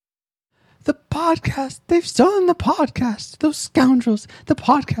The podcast. They've stolen the podcast. Those scoundrels. The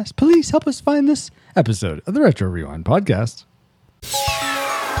podcast. Please help us find this episode of the Retro Rewind podcast.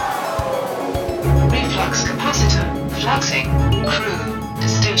 Reflux capacitor. Fluxing. Crew. To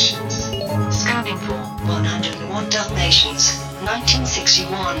stations. Scanning for 101 Dalmatians.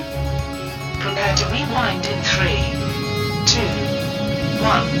 1961. Prepare to rewind in 3, 2,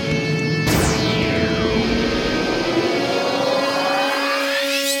 1.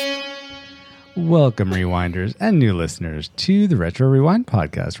 Welcome, Rewinders and new listeners, to the Retro Rewind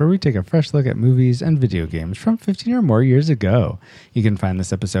podcast, where we take a fresh look at movies and video games from 15 or more years ago. You can find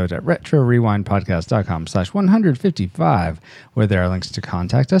this episode at retrorewindpodcast.com/155, where there are links to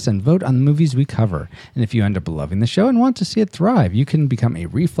contact us and vote on the movies we cover. And if you end up loving the show and want to see it thrive, you can become a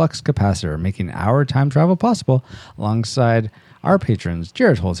reflux capacitor, making our time travel possible alongside our patrons,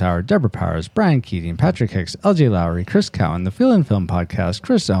 Jared Holzhauer, Deborah Powers, Brian Keating, Patrick Hicks, LJ Lowry, Chris Cowan, the Feel and Film Podcast,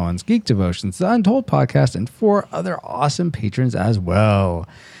 Chris Owens, Geek Devotions, The Untold Podcast, and 4 other awesome patrons as well.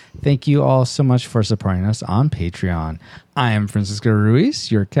 Thank you all so much for supporting us on Patreon. I am Francisco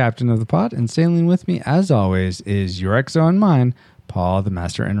Ruiz, your captain of the pod, and sailing with me, as always, is your XO and mine, Paul, the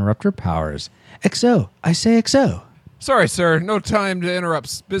Master Interrupter Powers. XO, I say XO. Sorry, sir. No time to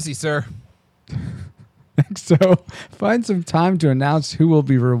interrupt. Busy, sir. So find some time to announce who will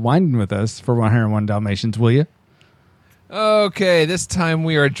be rewinding with us for 101 Dalmatians, will you? Okay, this time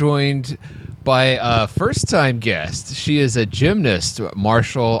we are joined by a first-time guest. She is a gymnast,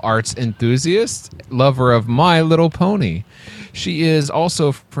 martial arts enthusiast, lover of My Little Pony. She is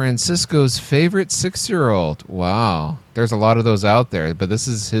also Francisco's favorite 6-year-old. Wow. There's a lot of those out there, but this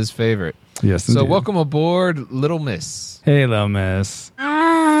is his favorite. Yes, So indeed. welcome aboard, Little Miss. Hey, Little Miss.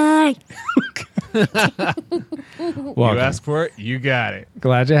 Hi. Welcome. You asked for it, you got it.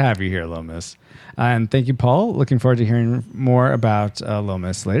 Glad to have you here, Little Miss. And thank you, Paul. Looking forward to hearing more about Little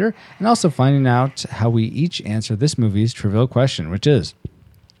Miss later, and also finding out how we each answer this movie's trivial question, which is: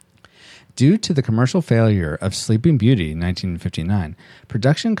 due to the commercial failure of Sleeping Beauty in 1959,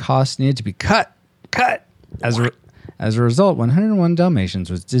 production costs needed to be cut. As a result, 101 Dalmatians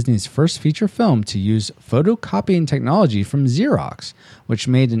was Disney's first feature film to use photocopying technology from Xerox, which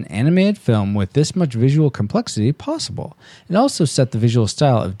made an animated film with this much visual complexity possible. It also set the visual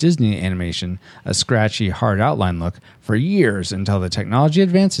style of Disney animation, a scratchy, hard outline look, for years until the technology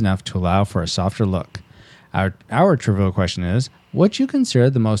advanced enough to allow for a softer look. Our trivial question is, what do you consider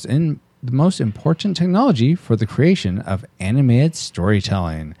the most important technology for the creation of animated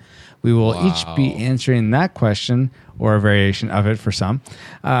storytelling? We will each be answering that question, or a variation of it for some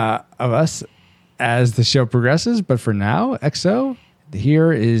of us, as the show progresses. But for now, XO,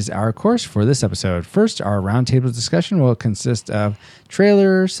 here is our course for this episode. First, our roundtable discussion will consist of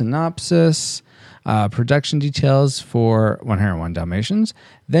trailer, synopsis, production details for 101 Dalmatians.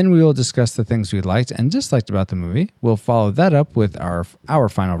 Then we will discuss the things we liked and disliked about the movie. We'll follow that up with our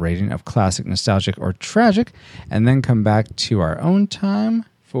final rating of classic, nostalgic, or tragic, and then come back to our own time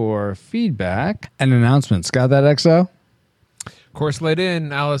for feedback and announcements. Got that, XO? Course laid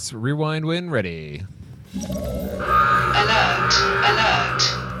in. Alice, rewind when ready. Alert. Alert.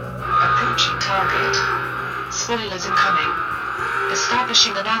 Approaching target. Spoilers incoming.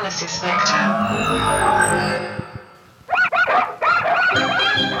 Establishing analysis vector.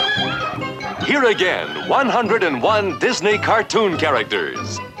 Here again, 101 Disney cartoon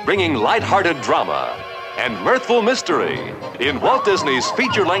characters, bringing lighthearted drama and mirthful mystery in Walt Disney's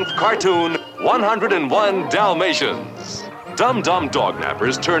feature-length cartoon, 101 Dalmatians. Dum-dum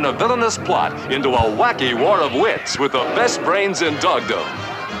dognappers turn a villainous plot into a wacky war of wits with the best brains in dogdom.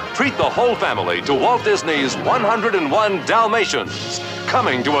 Treat the whole family to Walt Disney's 101 Dalmatians,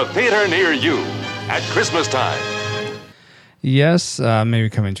 coming to a theater near you at Christmas time. Yes, maybe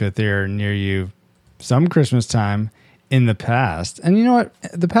coming to a theater near you some Christmas time in the past. And you know what?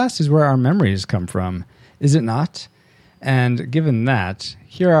 The past is where our memories come from, is it not? And given that,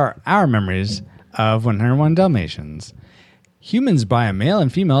 here are our memories of 101 Dalmatians. Humans buy a male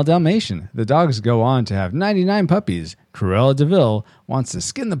and female Dalmatian. The dogs go on to have 99 puppies. Cruella de Vil wants to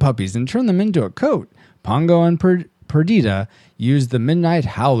skin the puppies and turn them into a coat. Pongo and Perdita use the Midnight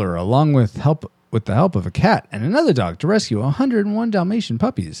Howler along with the help of a cat and another dog to rescue 101 Dalmatian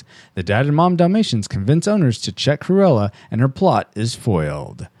puppies. The dad and mom Dalmatians convince owners to check Cruella, and her plot is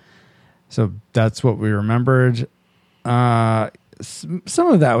foiled. So that's what we remembered. Some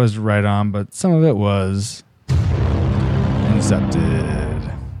of that was right on, but some of it was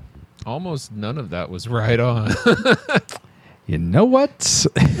incepted. Almost none of that was right on. You know what?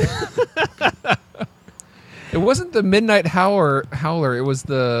 It wasn't the Midnight Howler. It was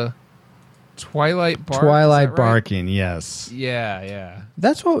the Twilight Bark. Twilight is that right? Barking, yes. Yeah.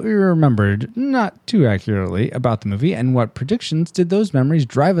 That's what we remembered, not too accurately, about the movie, and what predictions did those memories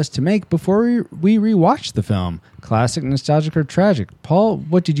drive us to make before we rewatched the film? Classic, nostalgic, or tragic? Paul,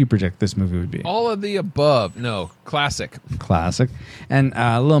 what did you predict this movie would be? All of the above. No, classic. Classic. And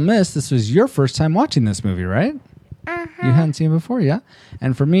Little Miss, this was your first time watching this movie, right? You hadn't seen it before, yeah?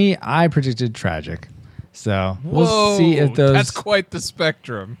 And for me, I predicted tragic. So we'll see if those... That's quite the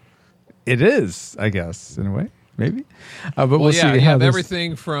spectrum. It is, I guess, in a way. Maybe. But we'll see you how have this...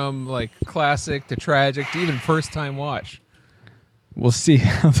 everything from like classic to tragic to even first time watch. We'll see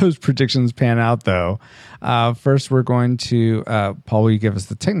how those predictions pan out, though. First, we're going to... Paul, will you give us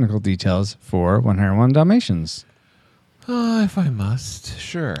the technical details for 101 Dalmatians? If I must,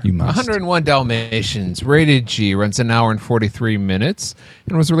 sure. You must. 101 Dalmatians, rated G, runs an hour and 43 minutes,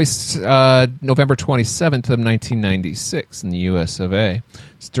 and was released November 27th of 1996 in the U.S. of A.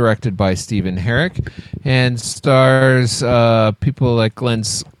 It's directed by Stephen Herrick and stars people like Glenn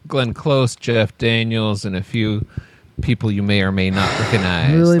Close, Jeff Daniels, and a few people you may or may not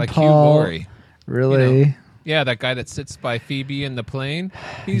recognize, Really, like Paul? Hugh Laurie. Really? You know? Yeah, that guy that sits by Phoebe in the plane.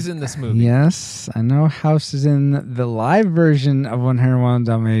 He's in this movie. Yes, I know House is in the live version of 101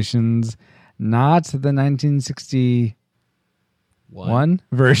 Dalmatians, not the 1961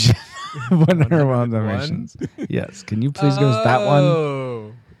 version of 101 Dalmatians. Yes, can you please give us that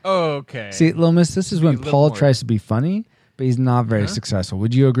one? Oh, okay. See, Lil Miss, this is when a little Paul more. tries to be funny, but he's not very successful.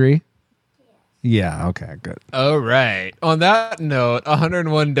 Would you agree? Yeah, okay, good. All right. On that note,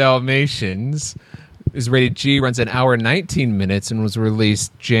 101 Dalmatians is rated G, runs an hour and 19 minutes, and was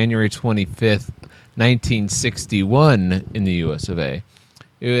released January 25th, 1961 in the US of A.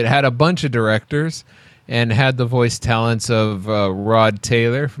 It had a bunch of directors and had the voice talents of Rod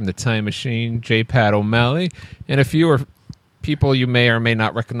Taylor from The Time Machine, J. Pat O'Malley, and a few people you may or may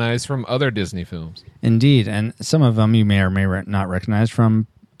not recognize from other Disney films. Indeed, and some of them you may or may not recognize from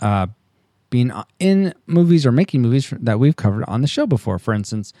being in movies or making movies that we've covered on the show before. For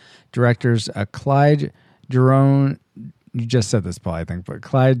instance, directors Clyde Jerome, you just said this, Paul, I think, but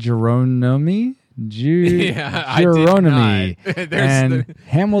Clyde Geronimi, Yeah, I did Geronimi, not. and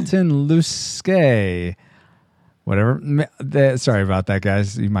Hamilton Luskay. Whatever. Sorry about that,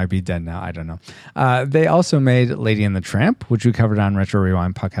 guys. You might be dead now. I don't know. They also made Lady and the Tramp, which we covered on Retro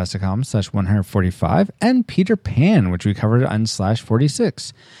Rewind Podcast.com/145, and Peter Pan, which we covered on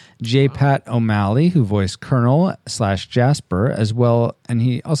 /46. J. Pat O'Malley, who voiced Colonel/Jasper, as well, and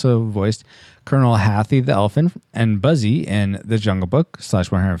he also voiced Colonel Hathy the Elephant and Buzzy in The Jungle Book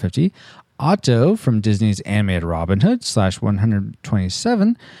 /150. Otto from Disney's animated Robin Hood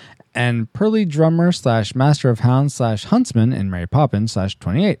 /127. And Pearly Drummer /Master of Hounds /Huntsman in Mary Poppins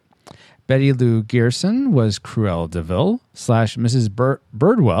 /28. Betty Lou Gerson was Cruella DeVille /Mrs.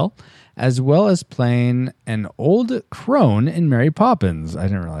 Birdwell, as well as playing an old crone in Mary Poppins. I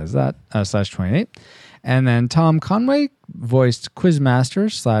didn't realize that, /28. And then Tom Conway voiced Quizmaster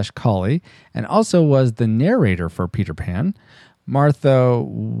 /Collie, and also was the narrator for Peter Pan. Martha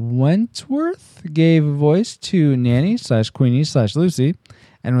Wentworth gave voice to Nanny /Queenie /Lucy,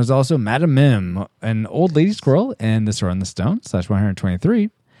 and was also Madam Mim, an old lady squirrel in The Sword and the Stone /123.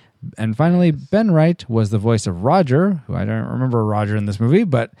 And finally, Ben Wright was the voice of Roger, who I don't remember Roger in this movie,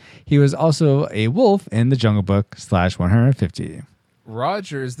 but he was also a wolf in The Jungle Book /150.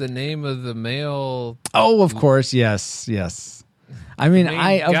 Roger is the name of the male. Oh, of course, yes. I mean,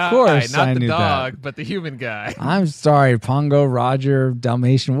 main of guy, course, not I the knew dog, that. but the human guy. I'm sorry, Pongo, Roger,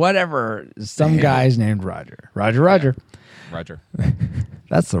 Dalmatian, whatever. Some guy's named Roger. Roger. Roger.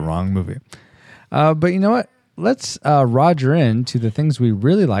 That's the wrong movie. But you know what? Let's Roger into the things we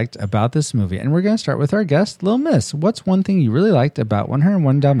really liked about this movie. And we're going to start with our guest, Lil Miss. What's one thing you really liked about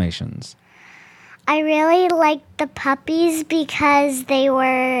 101 Dalmatians? I really liked the puppies because they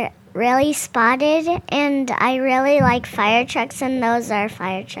were really spotted, and I really like fire trucks, and those are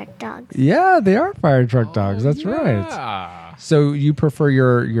fire truck dogs. Yeah, they are fire truck dogs. That's right. Yeah. So you prefer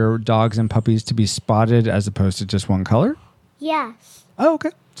your dogs and puppies to be spotted as opposed to just one color? Yes. Oh,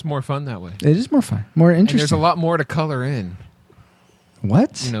 okay. It's more fun that way. It is more fun, more And there's a interesting. lot more to color in.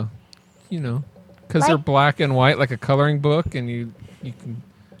 What? You know, because they're Like- black and white like a coloring book, and you can.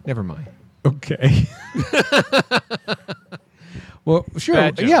 Never mind. Okay. Well, sure.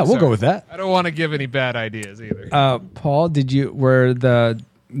 Bad joke, Yeah, we'll sorry. go with that. I don't want to give any bad ideas either. Paul, were the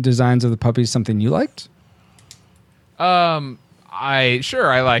designs of the puppies something you liked? I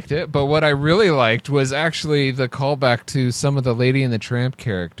liked it, but what I really liked was actually the callback to some of the Lady and the Tramp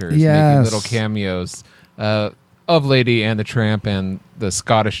characters, making Yes. little cameos of Lady and the Tramp and the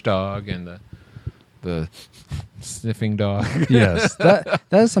Scottish dog and the sniffing dog. Yes, that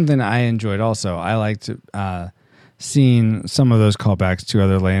is something I enjoyed. Also, I liked seeing some of those callbacks to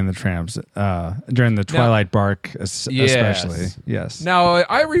other Lady and the Tramps during the Twilight Bark, especially. Yes. Now,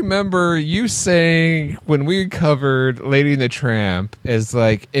 I remember you saying when we covered Lady and the Tramp, is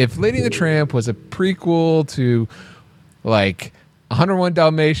like if Lady and the Tramp was a prequel to like 101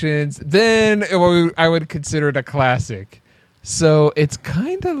 Dalmatians, then I would consider it a classic. So it's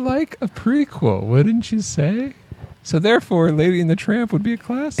kind of like a prequel, wouldn't you say? So therefore, Lady and the Tramp would be a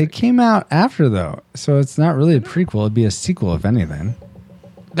classic. It came out after, though, so it's not really a prequel. It'd be a sequel, if anything.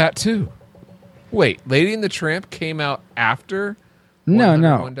 That too. Wait, Lady and the Tramp came out after No.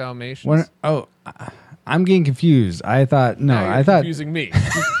 101 Dalmatians? I'm getting confused. I thought confusing me.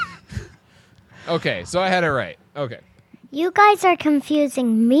 Okay, so I had it right. Okay. You guys are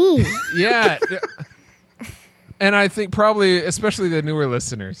confusing me. Yeah. And I think probably, especially the newer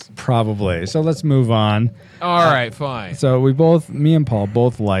listeners. probably. So let's move on. All right, fine. So me and Paul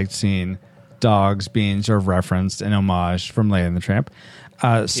both liked seeing dogs being sort of referenced and homage from Lady and the Tramp.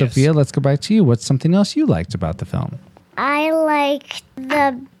 Sophia, let's go back to you. What's something else you liked about the film? I like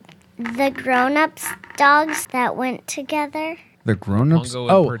the grown-ups dogs that went together. The grown-ups?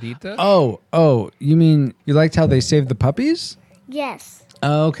 Pongo and Perdita? Oh, you mean you liked how they saved the puppies? Yes.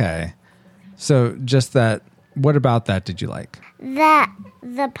 Oh, okay. So just that, what about that did you like? That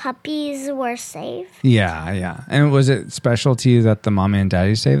the puppies were safe. Yeah. And was it special to you that the mommy and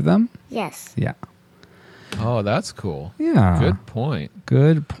daddy saved them? Yes. Yeah. Oh, that's cool. Yeah. Good point.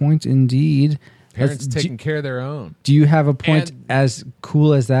 Good point indeed. Parents taking care of their own. Do you have a point And- as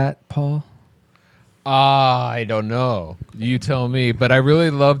cool as that, Paul? I don't know. You tell me. But I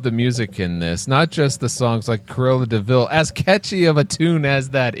really love the music in this. Not just the songs like Cruella de Vil, as catchy of a tune as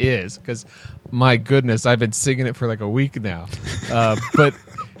that is, because my goodness, I've been singing it for like a week now. But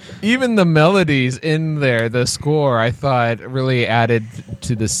even the melodies in there, the score, I thought really added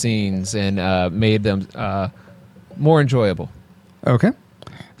to the scenes and made them more enjoyable. Okay.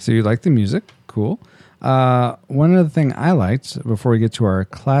 So you like the music. Cool. One other thing I liked before we get to our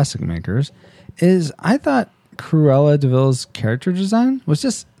classic makers is I thought Cruella de Vil's character design was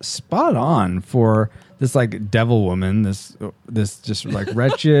just spot on for this like devil woman, this just like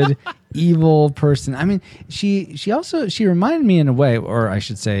wretched, evil person. I mean, she reminded me in a way, or I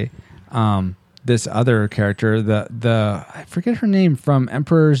should say, this other character, the I forget her name from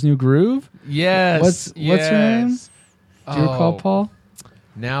Emperor's New Groove. Yes. What's her name? Do you recall, Paul?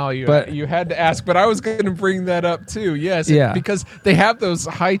 Now you had to ask, but I was going to bring that up too. Yes, Yeah. because they have those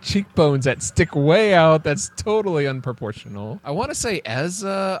high cheekbones that stick way out. That's totally unproportional. I want to say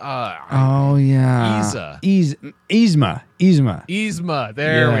Ezza. Oh yeah, Yzma. Yzma.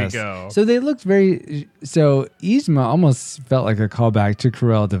 There we Yes. go. So they looked very. So Yzma almost felt like a callback to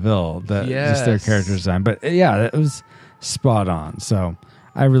Cruella de Vil, just their Yes. character design. But yeah, it was spot on. So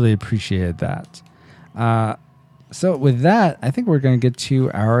I really appreciated that. So with that, I think we're going to get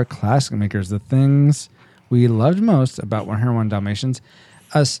to our classic makers, the things we loved most about 101 Dalmatians.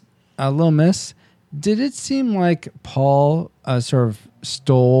 Little Miss, did it seem like Paul sort of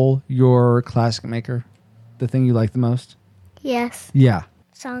stole your classic maker, the thing you liked the most? Yes. Yeah.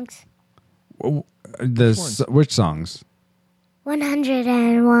 Songs. Which songs?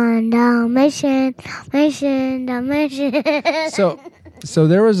 101 Dalmatian. So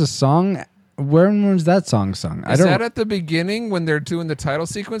there was a song. When was that song sung? Is that at the beginning when they're doing the title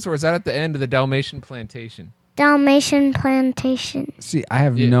sequence, or is that at the end of the Dalmatian Plantation? Dalmatian Plantation. See, I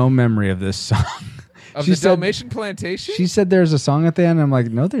have no memory of this song. Of She the said- Dalmatian Plantation? She said there's a song at the end. I'm like,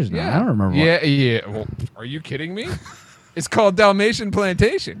 no, there's not. I don't remember. Yeah. Well, are you kidding me? It's called Dalmatian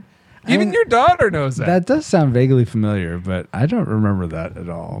Plantation. Even your daughter knows that. That does sound vaguely familiar, but I don't remember that at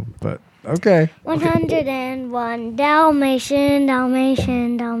all. But okay. 101 Dalmatian.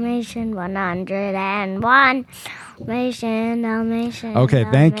 101 Dalmatian. Okay,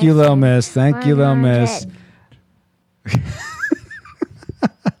 thank you, Lil Miss. Thank you, Lil Miss.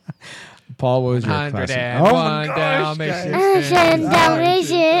 Paul, what was your classic? 101 Dalmatians.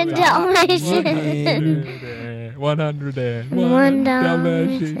 Dalmatian. 101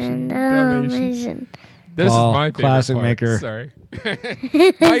 Dalmatians. This Paul, is my favorite classic part. maker. Sorry.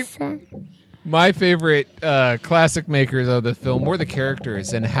 My favorite classic makers of the film were the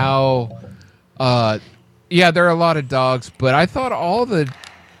characters and how, there are a lot of dogs, but I thought all the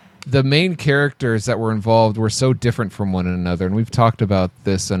main characters that were involved were so different from one another, and we've talked about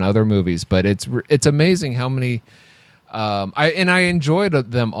this in other movies. But it's amazing how many. I enjoyed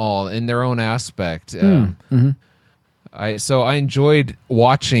them all in their own aspect. I enjoyed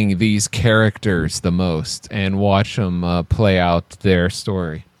watching these characters the most and watch them play out their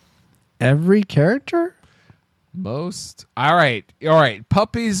story. every character? Most. All right.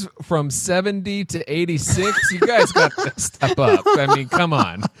 Puppies from 70 to 86. You guys got to step up. I mean, come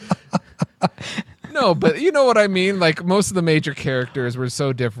on. No, but you know what I mean? Like, most of the major characters were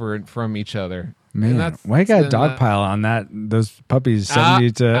so different from each other. Man, why you got a dogpile on that? Those puppies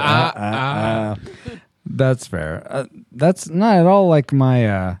 70 to... That's fair. That's not at all like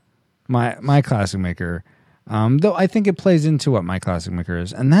my classic maker. Though I think it plays into what my classic maker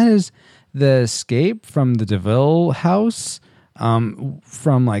is. And that is the escape from the DeVille house,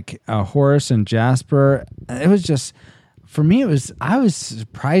 from like Horace and Jasper. It was just... For me, I was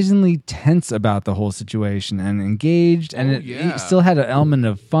surprisingly tense about the whole situation and engaged, and it still had an element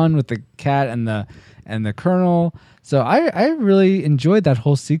of fun with the cat and the Colonel. So I really enjoyed that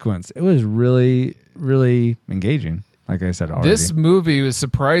whole sequence. It was really, really engaging. Like I said already, this movie was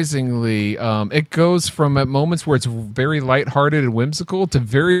surprisingly. It goes from at moments where it's very lighthearted and whimsical to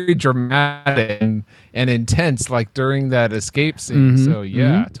very dramatic and intense, like during that escape scene. So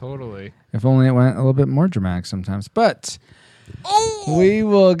totally. If only it went a little bit more dramatic sometimes. But we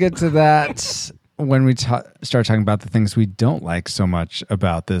will get to that when we start talking about the things we don't like so much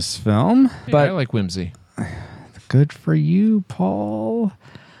about this film. Yeah, but I like whimsy. Good for you, Paul.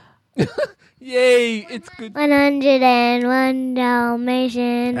 Yay, it's good. 101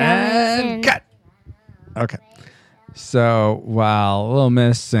 Dalmatian. And cut. Okay. So while Little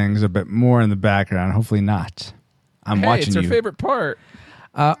Miss sings a bit more in the background, hopefully not. I'm watching it's her you. favorite part.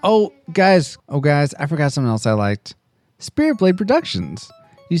 Guys, I forgot something else I liked. Spirit Blade Productions.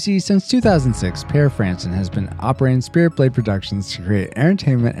 You see, since 2006, Per Franson has been operating Spirit Blade Productions to create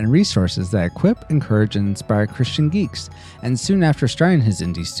entertainment and resources that equip, encourage, and inspire Christian geeks. And soon after starting his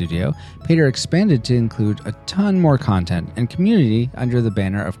indie studio, Peter expanded to include a ton more content and community under the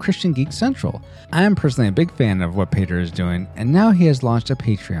banner of Christian Geek Central. I am personally a big fan of what Peter is doing, and now he has launched a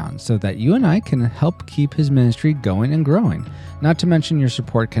Patreon so that you and I can help keep his ministry going and growing. Not to mention your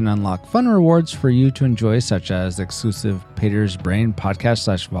support can unlock fun rewards for you to enjoy, such as exclusive Peter's Brain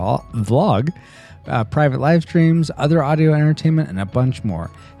podcast/vlog, private live streams, other audio entertainment, and a bunch more.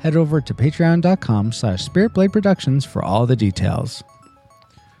 Head over to patreon.com/Spirit Productions for all the details.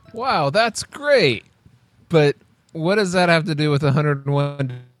 Wow, that's great. But what does that have to do with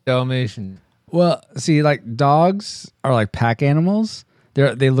 101 Dalmatians? Well, see, like dogs are like pack animals.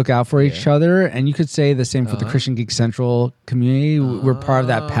 They look out for each other, and you could say the same for the Christian Geek Central community. We're part of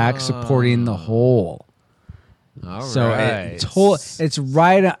that pack supporting the whole. All So right. it's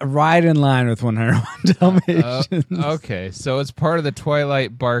right in line with 101 Dalmatians. Okay, so it's part of the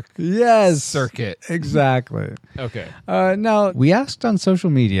Twilight Bark Yes, circuit. Exactly. Okay. Now, we asked on social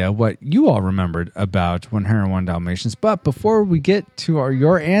media what you all remembered about 101 Dalmatians, but before we get to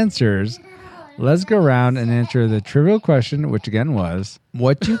your answers, let's go around and answer the trivial question, which again was,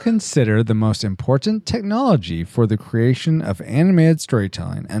 what do you consider the most important technology for the creation of animated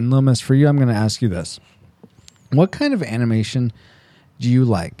storytelling? And Loomis, for you, I'm going to ask you this. What kind of animation do you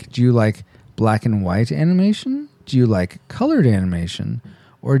like? Do you like black and white animation? Do you like colored animation?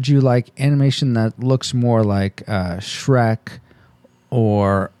 Or do you like animation that looks more like Shrek,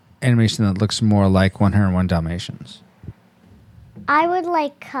 or animation that looks more like 101 Dalmatians? I would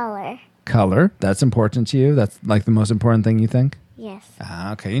like color. Color, that's important to you? That's like the most important thing you think? Yes.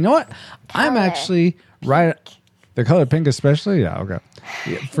 Okay, you know what? I'm Color. actually right. The color pink especially? Yeah, okay.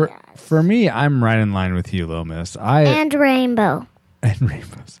 Yeah, for me, I'm right in line with you, Lil Miss. And rainbow. And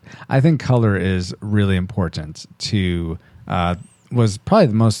rainbows. I think color is really important to, was probably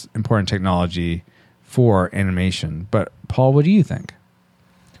the most important technology for animation. But Paul, what do you think?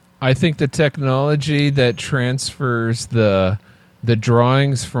 I think the technology that transfers the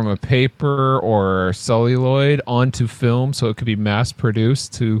drawings from a paper or celluloid onto film so it could be mass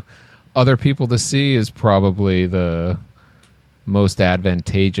produced to other people to see is probably the most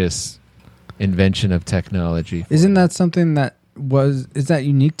advantageous invention of technology. Isn't that something that is that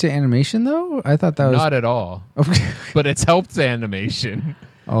unique to animation though? I thought that was Not at all. Okay. But it's helped animation.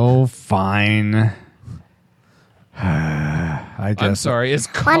 Oh, fine. I guess. I'm sorry. Is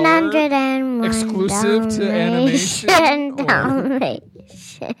color 101 exclusive to animation? or-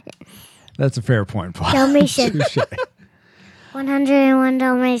 Dalmatian. That's a fair point, Paul. Dalmatian. Touche. 101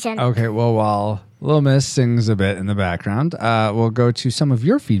 Dalmatian. Okay, well, while Lil Miss sings a bit in the background, we'll go to some of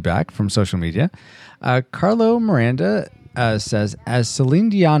your feedback from social media. Carlo Miranda says, as Celine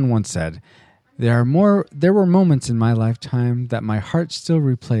Dion once said, there were moments in my lifetime that my heart still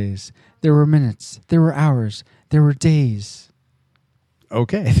replays. There were minutes, there were hours, there were days.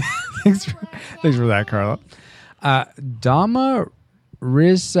 Okay, thanks for that, Carlo. Dama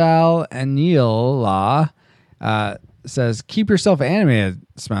Rizal Anila says, keep yourself animated,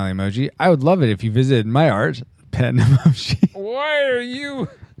 smiley emoji. I would love it if you visited my art, pen emoji. Why are you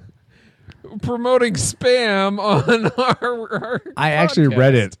promoting spam on our I actually podcast?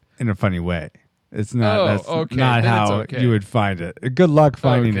 read it in a funny way. It's not. Oh, that's okay. not Then it's how okay. you would find it. Good luck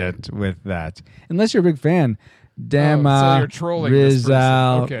finding Okay. it with that, unless you're a big fan. Damn, so you're trolling this person.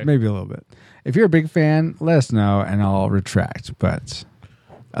 Rizal, Okay. maybe a little bit. If you're a big fan, let us know, and I'll retract. But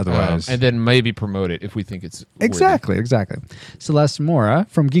otherwise, and then maybe promote it if we think it's worthy. Exactly. Celeste Mora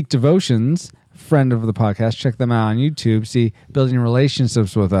from Geek Devotions, friend of the podcast. Check them out on YouTube. See, building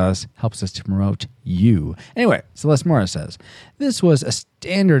relationships with us helps us to promote you. Anyway, Celeste Mora says, this was a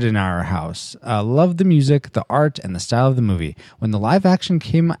standard in our house. Loved the music, the art, and the style of the movie. When the live action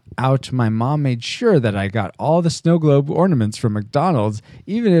came out, my mom made sure that I got all the snow globe ornaments from McDonald's,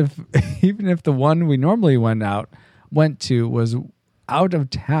 even if the one we normally went to was out of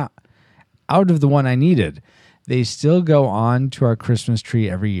the one I needed. They still go on to our Christmas tree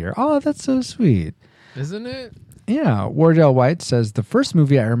every year. Oh, that's so sweet. Isn't it? Yeah. Wardell White says, the first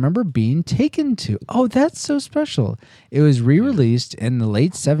movie I remember being taken to. Oh, that's so special. It was re-released in the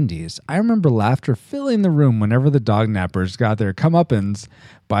late 70s. I remember laughter filling the room whenever the dog nappers got their comeuppance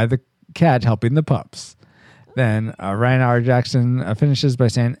by the cat helping the pups. Then Ryan R. Jackson finishes by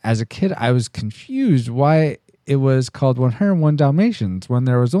saying, as a kid, I was confused why it was called 101 Dalmatians when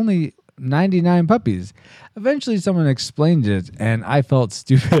there was only 99 puppies. Eventually, someone explained it, and I felt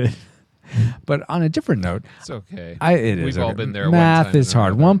stupid. But on a different note, It's okay. We've all been there. Math one time is or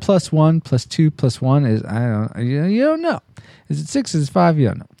hard. another. 1 + 1 + 2 + 1 is you don't know. Is it 6? Is it 5? You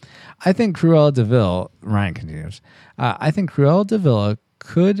don't know. I think Cruella de Vil. Ryan continues. I think Cruella de Vil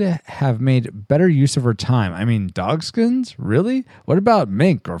could have made better use of her time. I mean, dog skins? Really? What about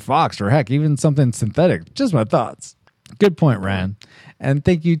mink or fox or heck, even something synthetic? Just my thoughts. Good point, Ryan. And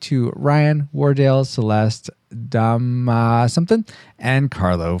thank you to Ryan, Wardale, Celeste, something, and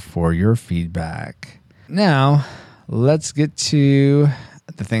Carlo for your feedback. Now, let's get to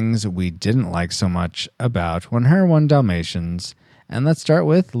the things we didn't like so much about 101 Dalmatians. And let's start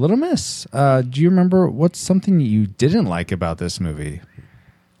with Little Miss. Do you remember what's something you didn't like about this movie?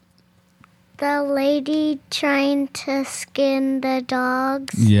 The lady trying to skin the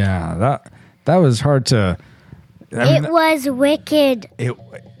dogs. Yeah, that was hard to... It was wicked.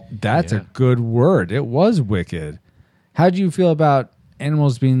 That's a good word. It was wicked. How do you feel about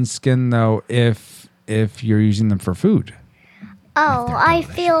animals being skinned, though, if you're using them for food? Oh, I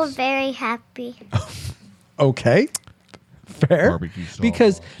feel very happy. Okay, fair. Barbecue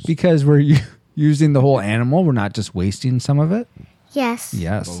sauce. Because we're using the whole animal. We're not just wasting some of it. Yes.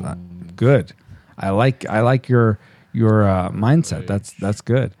 Yes, good. I like your mindset. That's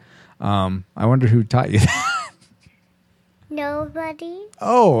good. I wonder who taught you that. Nobody.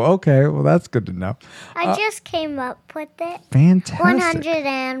 Oh, okay. Well, that's good to know. I just came up with it. Fantastic.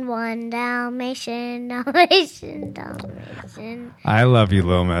 101 Dalmatian. I love you,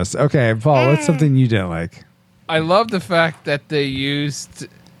 Lil Miss. Okay, Paul, what's something you didn't like? I love the fact that they used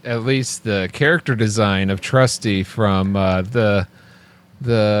at least the character design of Trusty from the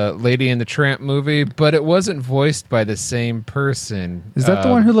Lady and the Tramp movie, but it wasn't voiced by the same person. Is that the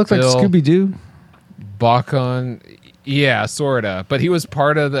one who looked like Bill Scooby-Doo? Bacon, yeah, sorta. But he was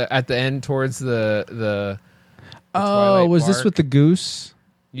part of at the end towards the Oh, Twilight was this Bark. with the goose?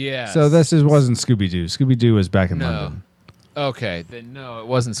 Yeah. So wasn't Scooby-Doo. Scooby-Doo was back in No. London. Okay, then no, it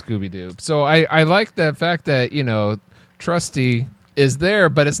wasn't Scooby-Doo. So I like the fact that, Trusty is there,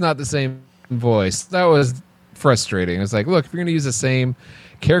 but it's not the same voice. That was frustrating. It was like, look, if you're going to use the same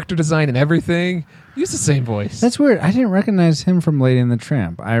character design and everything, use the same voice. That's weird. I didn't recognize him from Lady and the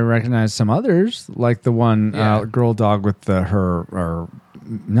Tramp. I recognized some others, like the one Yeah. girl dog with her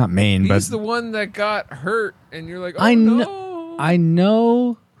not mane, He's but the one that got hurt, and you're like, oh, I no. know. I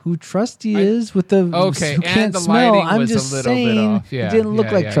know who Trusty is with the Okay, who and can't the smell. lighting I'm was just a little saying, bit off. Yeah, he didn't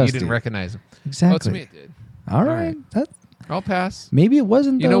look like Trusty. You didn't recognize him. Exactly. Well, to me, it did. All All right. right. I'll pass. Maybe it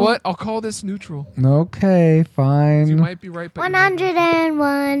wasn't. You know though. what? I'll call this neutral. Okay, fine. You might be right, but you might not.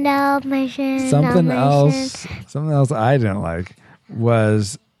 101 Dalmatian. Something Dalmatian. else I didn't like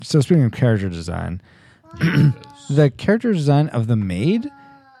was, so speaking of character design, the character design of the maid.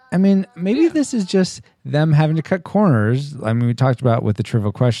 I mean, maybe this is just them having to cut corners. I mean, we talked about with the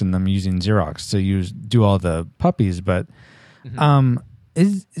trivial question, them using Xerox to do all the puppies, but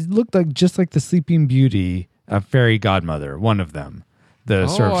it looked like just like the Sleeping Beauty, a fairy godmother, one of them, the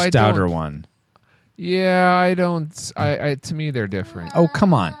sort of I stouter don't- one. Yeah, I don't. I to me, they're different. Oh,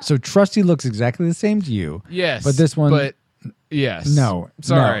 come on. So Trusty looks exactly the same to you. Yes, But this one- But yes, No,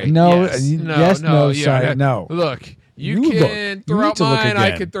 sorry. no, yes, yes, no, yeah. sorry, no. Look, You You can look. You throw need out to look mine. I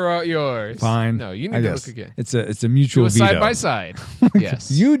again. can throw out yours. Fine. No, you I need to guess. look again. It's a Do mutual a veto. side by side.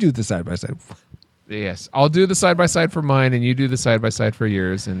 Yes. You do the side by side. Yes. I'll do the side by side for mine, and you do the side by side for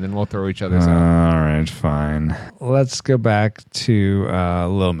yours, and then we'll throw each other's out. All right, fine. Let's go back to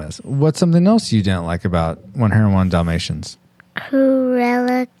Little Miss. What's something else you didn't like about 101 Dalmatians?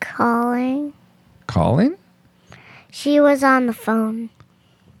 Cruella calling. Calling? She was on the phone.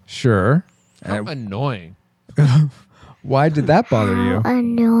 Sure. How annoying. Why did that bother you?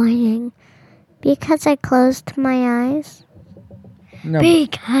 Annoying. Because I closed my eyes. No.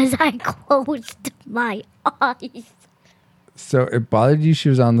 Because I closed my eyes. So it bothered you she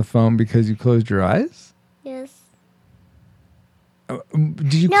was on the phone because you closed your eyes? Yes.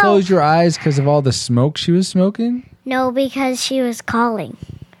 Did you No. close your eyes because of all the smoke she was smoking? No, because she was calling.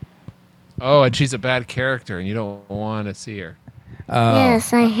 Oh, and she's a bad character, and you don't want to see her.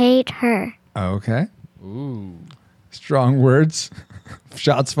 Yes, I hate her. Okay. Ooh. Strong words.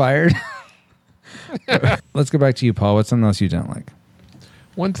 Shots fired. Let's go back to you, Paul. What's something else you didn't like?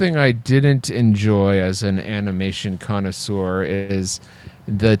 One thing I didn't enjoy as an animation connoisseur is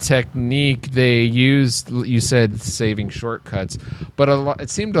the technique they used. You said saving shortcuts, but it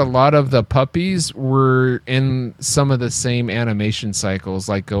seemed a lot of the puppies were in some of the same animation cycles,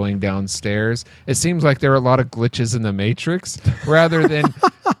 like going downstairs. It seems like there were a lot of glitches in the Matrix rather than.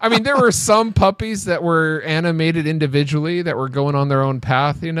 I mean, there were some puppies that were animated individually that were going on their own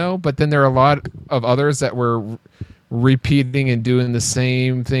path, but then there are a lot of others that were repeating and doing the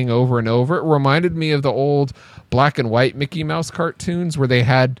same thing over and over. It reminded me of the old black and white Mickey Mouse cartoons where they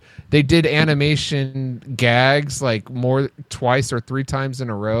did animation gags like twice or three times in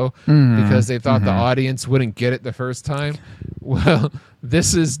a row because they thought the audience wouldn't get it the first time. Well,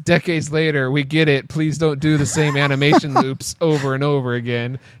 this is decades later. We get it. Please don't do the same animation loops over and over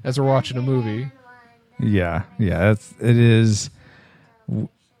again as we're watching a movie. Yeah. It is.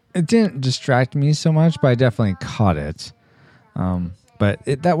 It didn't distract me so much, but I definitely caught it. But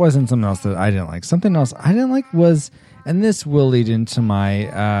that wasn't something else that I didn't like. Something else I didn't like was, and this will lead into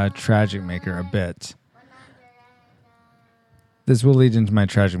my Tragic Maker a bit.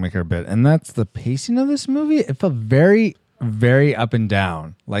 And that's the pacing of this movie. It felt very, very up and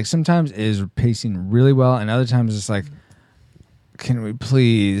down. Like sometimes it is pacing really well, and other times it's like, can we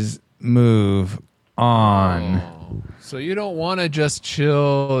please move on? Oh. So you don't want to just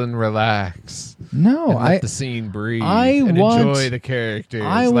chill and relax. No, and let the scene breathe. I and want- enjoy the characters.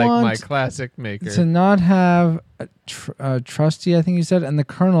 I like my want classic maker. to not have Trusty, I think you said, and the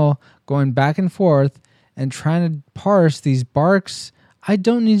Colonel going back and forth and trying to parse these barks. I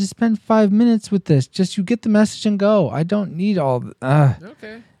don't need to spend 5 minutes with this. Just you get the message and go. I don't need all.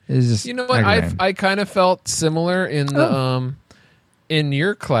 Okay. It's just You know what? aggravating. I kind of felt similar in the in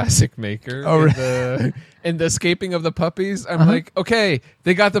your classic maker. Oh, in the escaping of the puppies. I'm like, okay,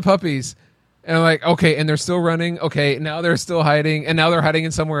 they got the puppies. And I'm like, okay, and they're still running. Okay, now they're still hiding, and now they're hiding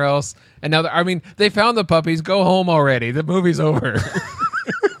in somewhere else. And now, they found the puppies. Go home already. The movie's over.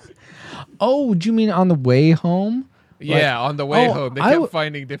 Oh, do you mean on the way home? Yeah, on the way oh, home, they I kept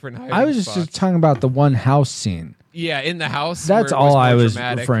finding different hiding I was just spots. talking about the one house scene. Yeah, in the house. That's where it all I more was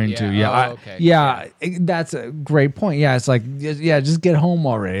dramatic. referring to. Yeah. Oh, okay. That's a great point. Yeah, it's like, just get home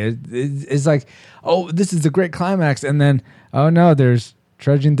already. It's like, oh, this is a great climax. And then, oh no, there's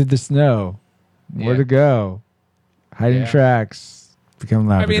trudging through the snow. Where Yeah. to go? Hiding Yeah. tracks. Become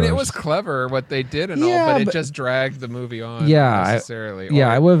Labradors. It was clever what they did and Yeah, all, but it but- just dragged the movie on Yeah, necessarily.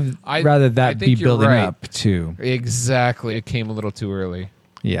 I would have rather I that be think you're building right. up too. Exactly. It came a little too early.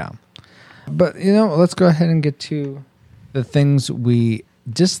 Yeah. But, let's go ahead and get to the things we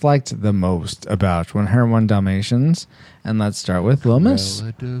disliked the most about 101 Dalmatians. And let's start with Little Miss.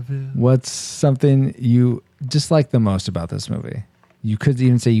 What's something you disliked the most about this movie? You could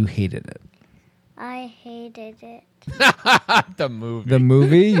even say you hated it. I hated it. The movie. The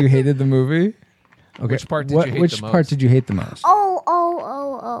movie? You hated the movie? Okay. Which part did you hate Which the part most? did you hate the most?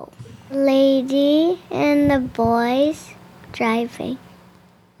 Oh. Lady and the boys driving.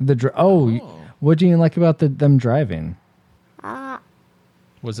 What do you like about them driving?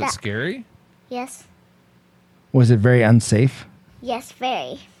 Was it scary? Yes. Was it very unsafe? Yes,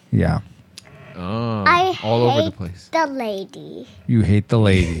 very. Yeah. Oh, I all over the hate place. the lady You hate the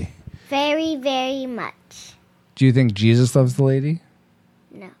lady. very, very much. Do you think Jesus loves the lady?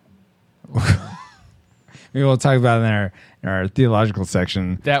 No. Maybe we'll talk about it in our theological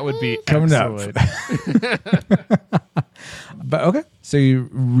section. That would be Coming up. excellent. But okay, so you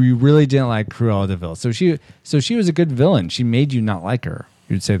really didn't like Cruella de Vil. So she was a good villain. She made you not like her.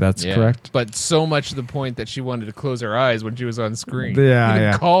 You'd say that's correct? But so much to the point that she wanted to close her eyes when she was on screen. Yeah, Even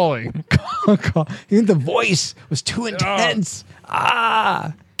yeah. calling. Even the voice was too intense.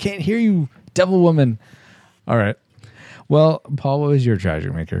 Can't hear you, devil woman. All right. Well, Paul, what was your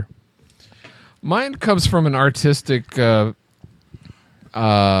tragedy maker? Mine comes from an artistic, what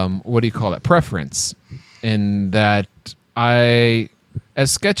do you call it? Preference. In that as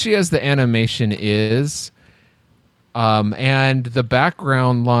sketchy as the animation is, and the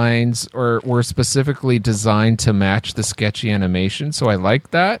background lines were specifically designed to match the sketchy animation. So I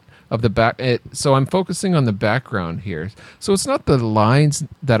like that of the back. So I'm focusing on the background here. So it's not the lines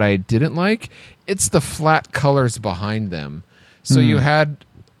that I didn't like. It's the flat colors behind them. So you had,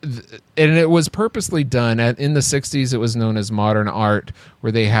 and it was purposely done in the 60s. It was known as modern art,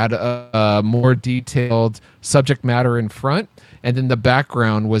 where they had a more detailed subject matter in front, and then the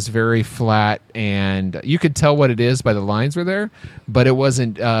background was very flat, and you could tell what it is by the lines were there, but it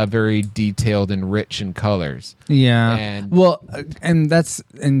wasn't very detailed and rich in colors. Yeah. And and that's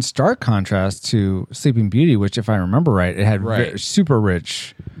in stark contrast to Sleeping Beauty, which, if I remember right, it had super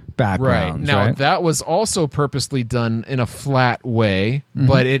rich backgrounds. Now right? that was also purposely done in a flat way,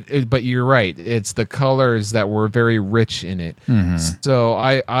 but you're right. It's the colors that were very rich in it. So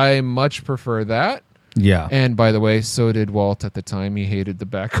I much prefer that. Yeah. And by the way, so did Walt at the time. He hated the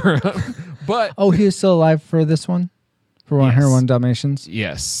background. But he is still alive for this one? For 101 Dalmatians?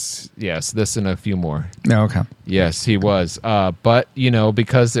 yes, this and a few more. No, okay. Yes, he was. But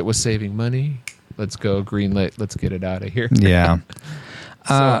because it was saving money, let's go greenlit. Let's get it out of here. Yeah.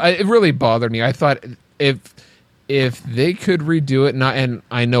 So it really bothered me. I thought if they could redo it, and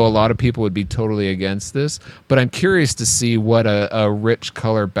I know a lot of people would be totally against this, but I'm curious to see what a rich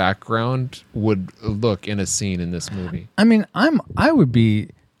color background would look in a scene in this movie. I mean, I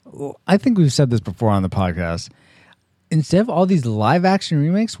think we've said this before on the podcast. Instead of all these live action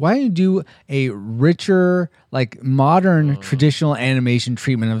remakes, why don't you do a richer, like modern traditional animation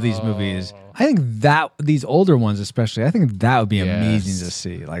treatment of these movies? I think that these older ones, especially, I think that would be amazing to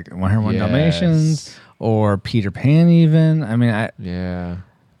see, like 101 Dalmatians or Peter Pan. Even, I mean,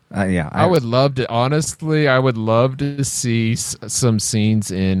 I would love to. Honestly, I would love to see some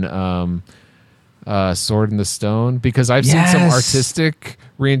scenes in Sword in the Stone, because I've seen some artistic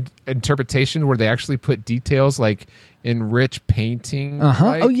reinterpretation where they actually put details like in rich painting. And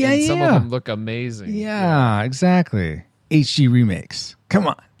some of them look amazing. Yeah, exactly. HD remakes. Come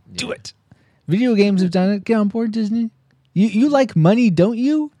on, do it. Video games have done it. Get on board, Disney. You like money, don't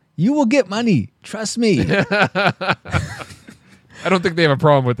you? You will get money. Trust me. I don't think they have a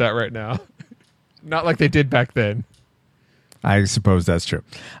problem with that right now. Not like they did back then. I suppose that's true.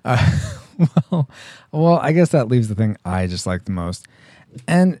 Well, I guess that leaves the thing I just like the most.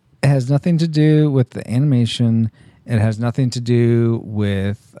 And it has nothing to do with the animation. It has nothing to do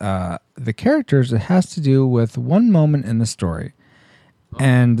with the characters. It has to do with one moment in the story.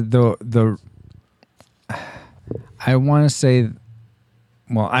 And the I want to say,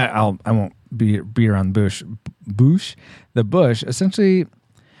 well, I won't beat around the bush. Essentially,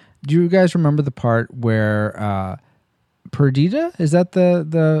 do you guys remember the part where Perdita, is that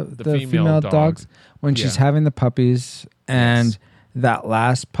the female dogs, when she's having the puppies, and that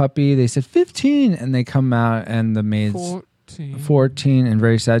last puppy, they said 15, and they come out and the maid's 14 and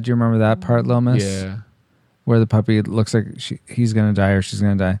very sad. Do you remember that part, Lomas? Yeah. Where the puppy looks like he's going to die or she's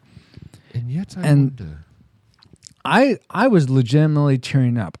going to die. And yet I wonder. I was legitimately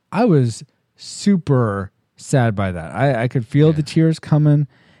tearing up. I was super sad by that. I could feel the tears coming,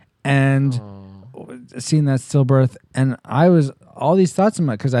 and seeing that stillbirth, and I was all these thoughts in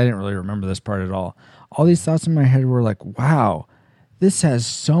my, because I didn't really remember this part at all. All these thoughts in my head were like, wow, this has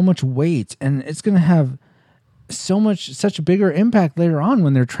so much weight, and it's going to have such a bigger impact later on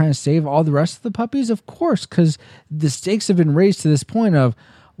when they're trying to save all the rest of the puppies, of course, because the stakes have been raised to this point of,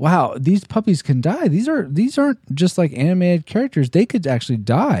 wow, these puppies can die. These aren't just like animated characters. They could actually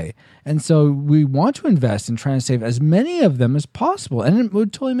die. And so we want to invest in trying to save as many of them as possible. And it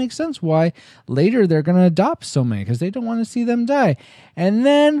would totally make sense why later they're going to adopt so many, because they don't want to see them die. And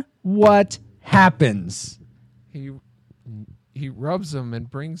then what happens? He rubs them and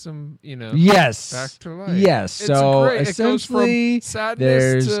brings them, yes, back to life. Yes. So essentially,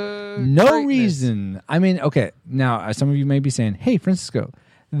 there's no greatness. reason. I mean, okay, now some of you may be saying, "Hey, Francisco,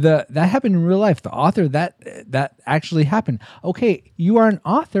 that happened in real life. The author that actually happened." Okay, you are an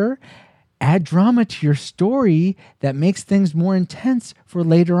author. Add drama to your story that makes things more intense for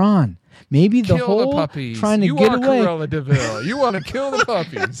later on. Maybe the whole puppies. trying to you get are away. Cruella de Vil. You want to kill the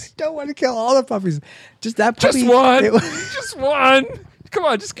puppies. Don't want to kill all the puppies. Just that puppy. Just one. Just one. Come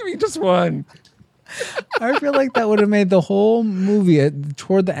on, just give me just one. I feel like that would have made the whole movie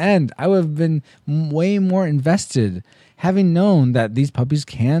toward the end. I would have been way more invested having known that these puppies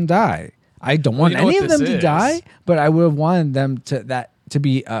can die. I don't want any of them to die, but I would have wanted them to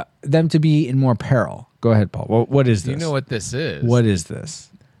be in more peril. Go ahead, Paul. What is this? You know what this is? What is this?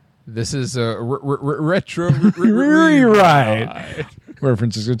 This is a retro Rewrite. Where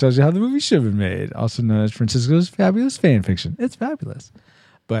Francisco tells you how the movie should have been made, also known as Francisco's Fabulous Fan Fiction. It's fabulous.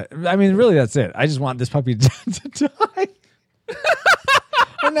 But, I mean, really, that's it. I just want this puppy to die.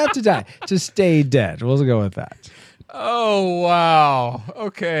 Or not to die, to stay dead. We'll go with that. Oh, wow.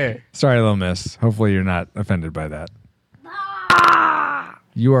 Okay. Sorry, little miss. Hopefully you're not offended by that.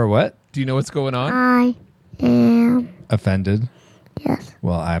 You are what? Do you know what's going on? I am. Offended? Yes.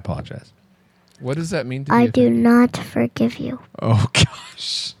 Well, I apologize. What does that mean to I you? do not forgive you. Oh,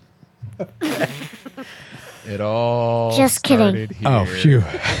 gosh. It all Just kidding. started here. Oh, phew.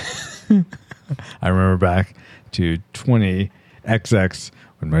 I remember back to 20XX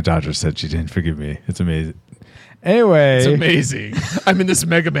when my daughter said she didn't forgive me. It's amazing. Anyway. It's amazing. I'm in this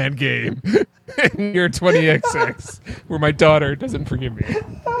Mega Man game. And you're 20XX, where my daughter doesn't forgive me.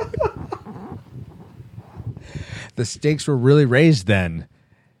 The stakes were really raised then.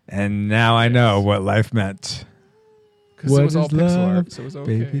 And now I know what life meant. Because it was all pixel art, so it was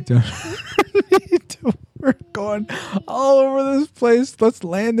okay. Baby, don't need to. We're going all over this place. Let's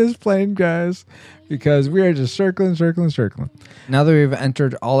land this plane, guys, because we are just circling. Now that we've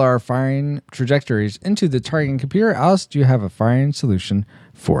entered all our firing trajectories into the targeting computer, Alice, do you have a firing solution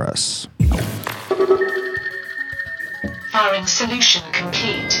for us? Firing solution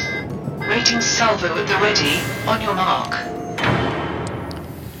complete. Rating salvo at the ready. On your mark.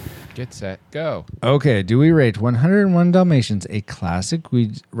 Get set, go. Okay, do we rate 101 Dalmatians a classic?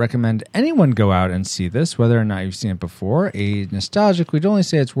 We'd recommend anyone go out and see this, whether or not you've seen it before. A nostalgic, we'd only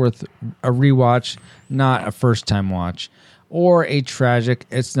say it's worth a rewatch, not a first-time watch. Or a tragic,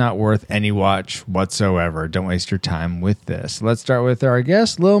 it's not worth any watch whatsoever. Don't waste your time with this. Let's start with our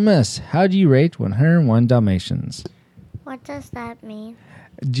guest, Lil Miss. How do you rate 101 Dalmatians? What does that mean?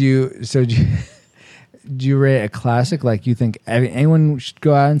 Do you rate a classic like you think anyone should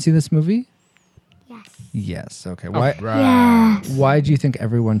go out and see this movie? Yes. Yes. Okay. Why? Yes. Why do you think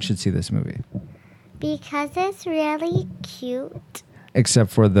everyone should see this movie? Because it's really cute. Except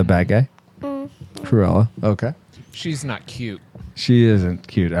for the bad guy, Cruella. Okay. She's not cute. She isn't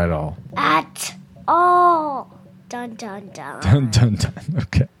cute at all. At all. Dun, dun, dun. Dun, dun, dun.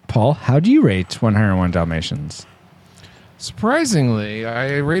 Okay. Paul, how do you rate 101 Dalmatians? Surprisingly,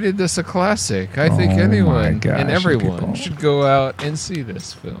 I rated this a classic. I think Oh my anyone gosh, and everyone people. should go out and see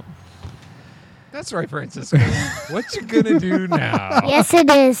this film. That's right, Francisco. What you gonna do now? Yes, it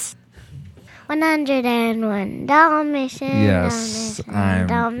is. 101 Dalmatians. Yes,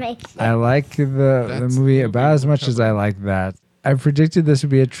 Dalmatians. I like the That's movie the about movie as much we're as I like that. I predicted this would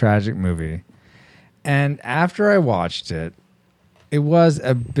be a tragic movie. And after I watched it, it was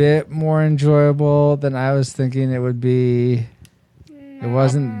a bit more enjoyable than I was thinking it would be. It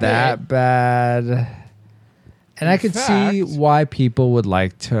wasn't that bad. And I could see fact- why people would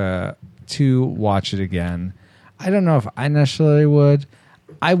like to watch it again. I don't know if I necessarily would.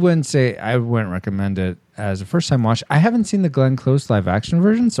 I wouldn't recommend it as a first time watch. I haven't seen the Glenn Close live action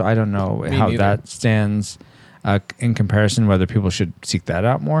version, so I don't know how neither. that stands in comparison, whether people should seek that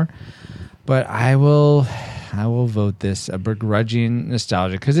out more. But I will vote this a begrudging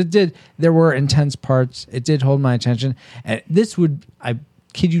nostalgia because there were intense parts. It did hold my attention. And I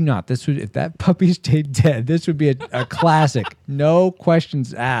kid you not, if that puppy stayed dead, this would be a classic. No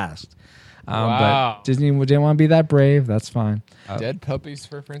questions asked. Wow. But Disney didn't want to be that brave. That's fine. Dead puppies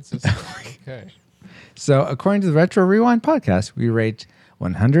for Francisco. Okay. So according to the Retro Rewind podcast, we rate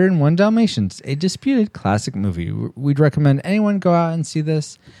 101 Dalmatians a disputed classic movie. We'd recommend anyone go out and see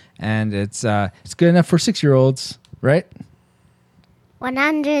this. And it's good enough for 6-year-olds, right?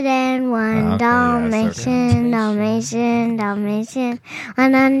 101 Okay, Dalmatian, Dalmatian, Dalmatian.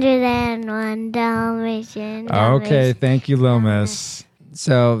 101 Dalmatian, Dalmatian. Okay, thank you, Lil Miss.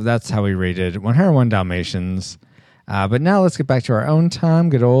 So that's how we rated 101 Dalmatians. But now let's get back to our own time,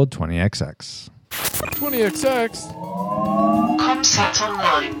 good old 20XX. 20XX. Comsat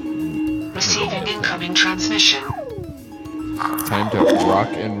online. Receiving incoming transmission. Time to rock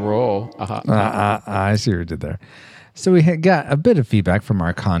and roll. I see what you did there. So we got a bit of feedback from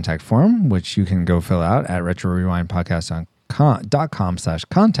our contact form, which you can go fill out at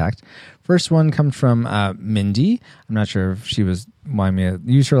retrorewindpodcast.com/contact. First one comes from Mindy. I'm not sure if she was wanting me to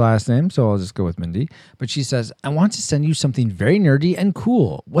use her last name, so I'll just go with Mindy. But she says, I want to send you something very nerdy and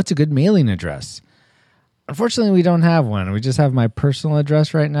cool. What's a good mailing address? Unfortunately, we don't have one. We just have my personal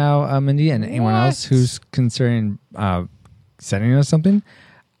address right now, Mindy, and anyone else who's considering sending us something.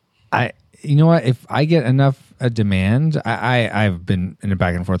 You know what? If I get enough demand, I've been in a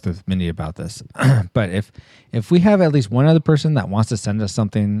back and forth with Mindy about this. But if we have at least one other person that wants to send us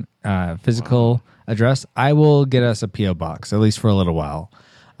something physical address, I will get us a PO box at least for a little while.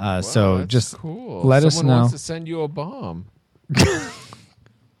 So that's just cool. let us Someone know. wants to send you a bomb.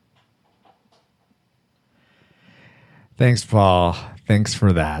 Thanks, Paul. Thanks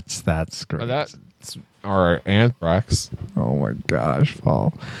for that. That's great. That's our anthrax. Oh my gosh,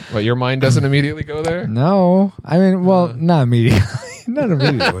 Paul. But your mind doesn't immediately go there? No, I mean, well, not immediately. Not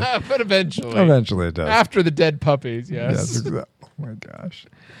immediately. But eventually. Eventually it does. After the dead puppies, yes. Yes, exactly. Oh my gosh.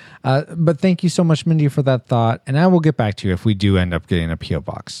 But thank you so much, Mindy, for that thought. And I will get back to you if we do end up getting a P.O.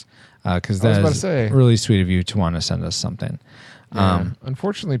 box. Because that is really sweet of you to want to send us something. Yeah.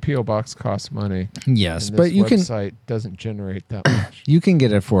 Unfortunately, P.O. Box costs money. Yes, and but this you website doesn't generate that much. You can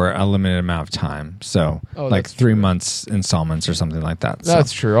get it for a limited amount of time. So like 3 months installments or something like that.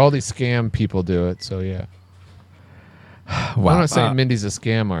 That's true. All these scam people do it. So yeah. Wow. I'm not saying Mindy's a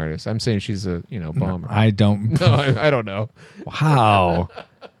scam artist. I'm saying she's a bomber. I don't. No, I don't know. Wow.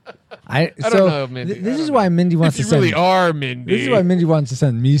 I don't know, Mindy. This is why Mindy wants to send. You really are Mindy. This is why Mindy wants to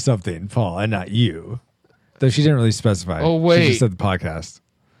send me something, Paul, and not you. Though she didn't really specify. Oh wait, she just said the podcast.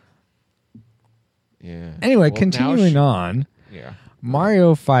 Yeah. Anyway, continuing on. Yeah.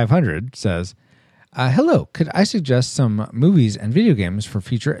 Mario 500 says, "Hello. Could I suggest some movies and video games for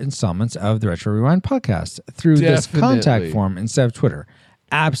future installments of the Retro Rewind podcast through this contact form instead of Twitter?"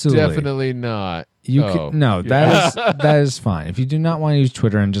 Absolutely. Definitely not. That is fine. If you do not want to use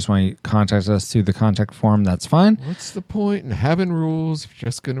Twitter and just want to contact us through the contact form, that's fine. What's the point in having rules if you're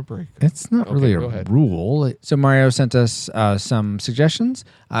just going to break them? It's not really a rule. So Mario sent us some suggestions.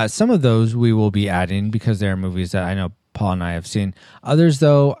 Some of those we will be adding because they are movies that I know Paul and I have seen. Others,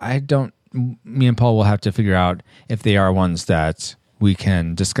 though, me and Paul will have to figure out if they are ones that we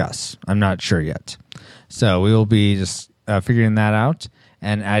can discuss. I'm not sure yet. So we will be just figuring that out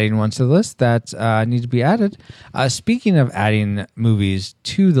and adding ones to the list that need to be added. Speaking of adding movies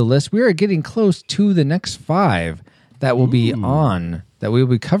to the list, we are getting close to the next 5 that will be on, that we will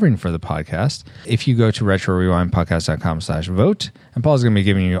be covering for the podcast. If you go to retrorewindpodcast.com/vote, and Paul's going to be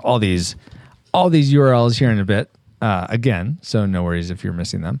giving you all these URLs here in a bit again, so no worries if you're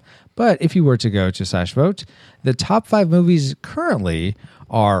missing them. But if you were to go to /vote, the top 5 movies currently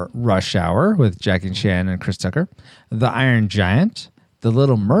are Rush Hour with Jackie Chan and Chris Tucker, The Iron Giant, The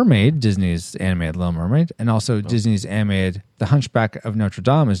Little Mermaid, Disney's animated Little Mermaid, and also Disney's animated The Hunchback of Notre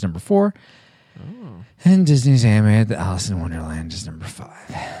Dame is number 4. And Disney's animated The Alice in Wonderland is number 5.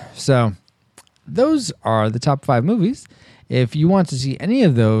 So those are the top 5 movies. If you want to see any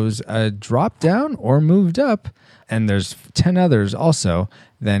of those drop down or moved up, and there's 10 others also,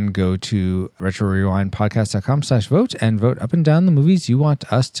 then go to retrorewindpodcast.com/vote and vote up and down the movies you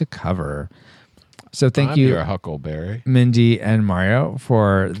want us to cover. So thank you, your Huckleberry, Mindy and Mario,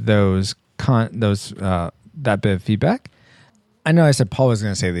 for that bit of feedback. I know I said Paul was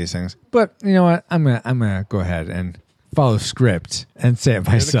going to say these things, but you know what? I'm gonna go ahead and follow script and say it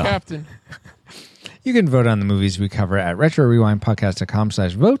myself. You're the captain. You can vote on the movies we cover at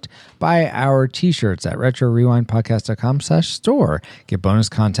retrorewindpodcast.com/vote. Buy our t-shirts at retrorewindpodcast.com/store. Get bonus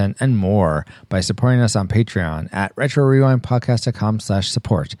content and more by supporting us on Patreon at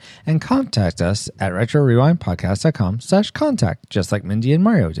retrorewindpodcast.com/support. And contact us at retrorewindpodcast.com/contact, just like Mindy and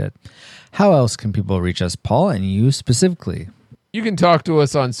Mario did. How else can people reach us, Paul, and you specifically? You can talk to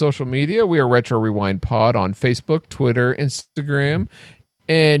us on social media. We are Retro Rewind Pod on Facebook, Twitter, Instagram.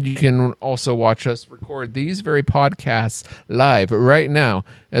 And you can also watch us record these very podcasts live right now,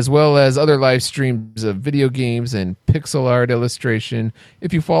 as well as other live streams of video games and pixel art illustration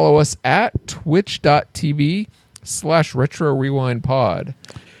if you follow us at twitch.tv/Retro Rewind Pod.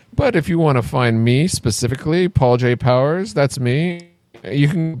 But if you want to find me specifically, Paul J. Powers, that's me. You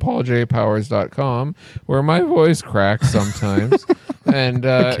can pauljpowers.com, where my voice cracks sometimes. And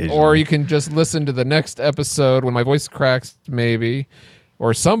or you can just listen to the next episode when my voice cracks, maybe.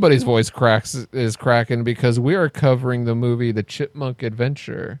 Or somebody's voice is cracking because we are covering the movie The Chipmunk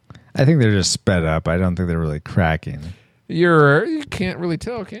Adventure. I think they're just sped up. I don't think they're really cracking. You can't really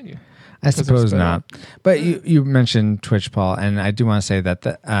tell, can you? I suppose not. But you mentioned Twitch, Paul, and I do want to say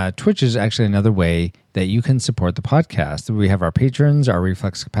that Twitch is actually another way that you can support the podcast. We have our patrons, our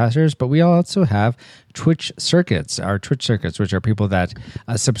reflex capacitors, but we also have Twitch circuits, which are people that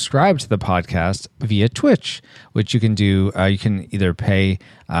subscribe to the podcast via Twitch, which you can do. You can either pay,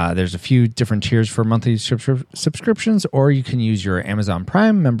 there's a few different tiers for monthly subscriptions, or you can use your Amazon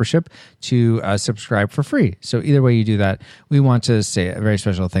Prime membership to subscribe for free. So either way you do that, we want to say a very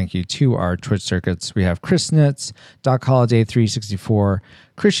special thank you to our Twitch circuits. We have Chris Nitz, Doc Holiday 364,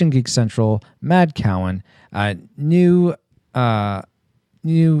 Christian Geek Central, Mad Cowan, new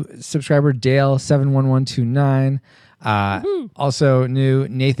subscriber Dale 71129, also new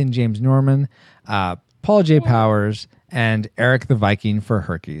Nathan James Norman, Paul J. Powers, and Eric the Viking for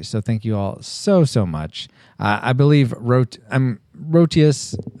Herky. So thank you all so much. I believe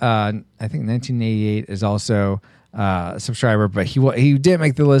Rotius, I think 1988 is also a subscriber, but he didn't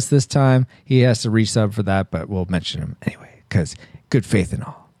make the list this time. He has to resub for that, but we'll mention him anyway because good faith and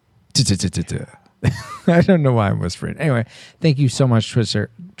all. I don't know why I'm whispering. Anyway, thank you so much,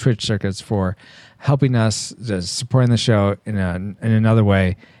 Twitch Circuits, for helping us, just supporting the show in another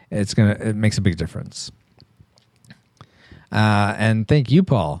way. It makes a big difference. And thank you,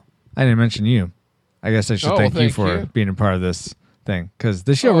 Paul. I didn't mention you. I guess I should thank you for being a part of this thing, because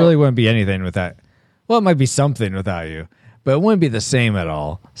the show really wouldn't be anything without. Well, it might be something without you, but it wouldn't be the same at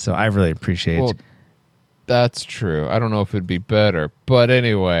all. So I really appreciate it. That's true. I don't know if it'd be better, but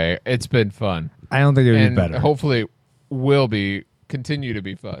anyway, it's been fun. I don't think it would be better. Hopefully, will continue to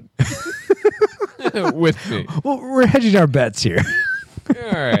be fun with me. Well, we're hedging our bets here.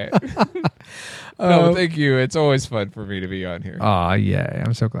 All right. No, thank you. It's always fun for me to be on here. Oh, yeah.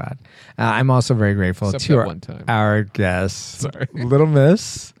 I'm so glad. I'm also very grateful Except to our guest, Little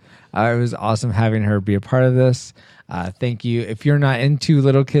Miss. It was awesome having her be a part of this. Thank you. If you're not into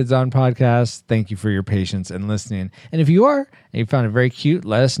Little Kids on podcasts, thank you for your patience and listening. And if you are, and you found it very cute,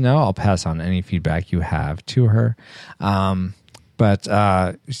 let us know. I'll pass on any feedback you have to her. But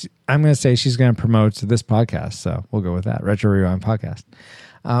I'm going to say she's going to promote this podcast. So we'll go with that. Retro Rewind Podcast.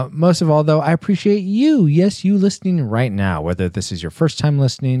 Most of all, though, I appreciate you. Yes, you listening right now, whether this is your first time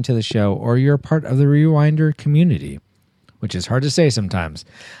listening to the show or you're a part of the Rewinder community, which is hard to say sometimes.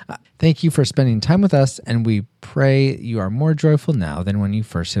 Thank you for spending time with us, and we pray you are more joyful now than when you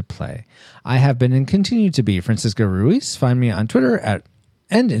first hit play. I have been and continue to be Francisco Ruiz. Find me on Twitter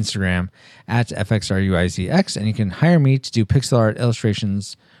and Instagram at FXRUIZX, and you can hire me to do pixel art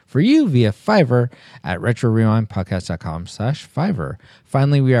illustrations for you via Fiverr at retrorewindpodcast.com/Fiverr.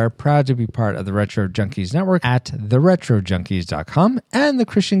 Finally, we are proud to be part of the Retro Junkies Network at theretrojunkies.com and the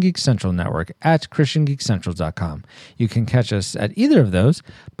Christian Geek Central Network at christiangeekcentral.com. You can catch us at either of those,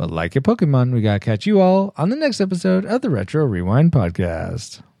 but like a Pokemon, we gotta catch you all on the next episode of the Retro Rewind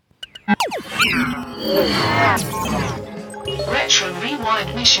Podcast. Retro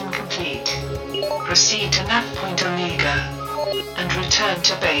Rewind mission complete. Proceed to nav point Omega and return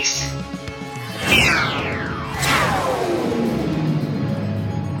to base.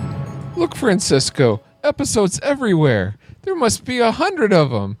 Look, Francisco, episodes everywhere. There must be 100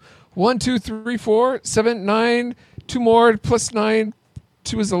 of them. 1, 2, 3, 4, 7, 9, 2 more, plus 9,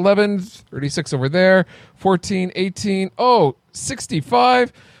 2 is 11, 36 over there, 14, 18,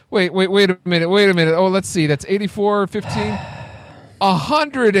 65. Wait a minute. Oh, let's see. That's 84, 15.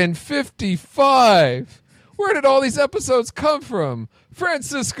 155. Where did all these episodes come from?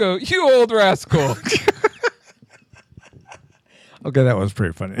 Francisco, you old rascal. Okay, that was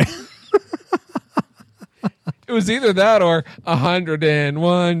pretty funny. It was either that or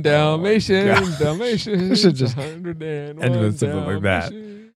 101 Dalmatians. Dalmatians. Should just 101 end with something like that. Dalmatians.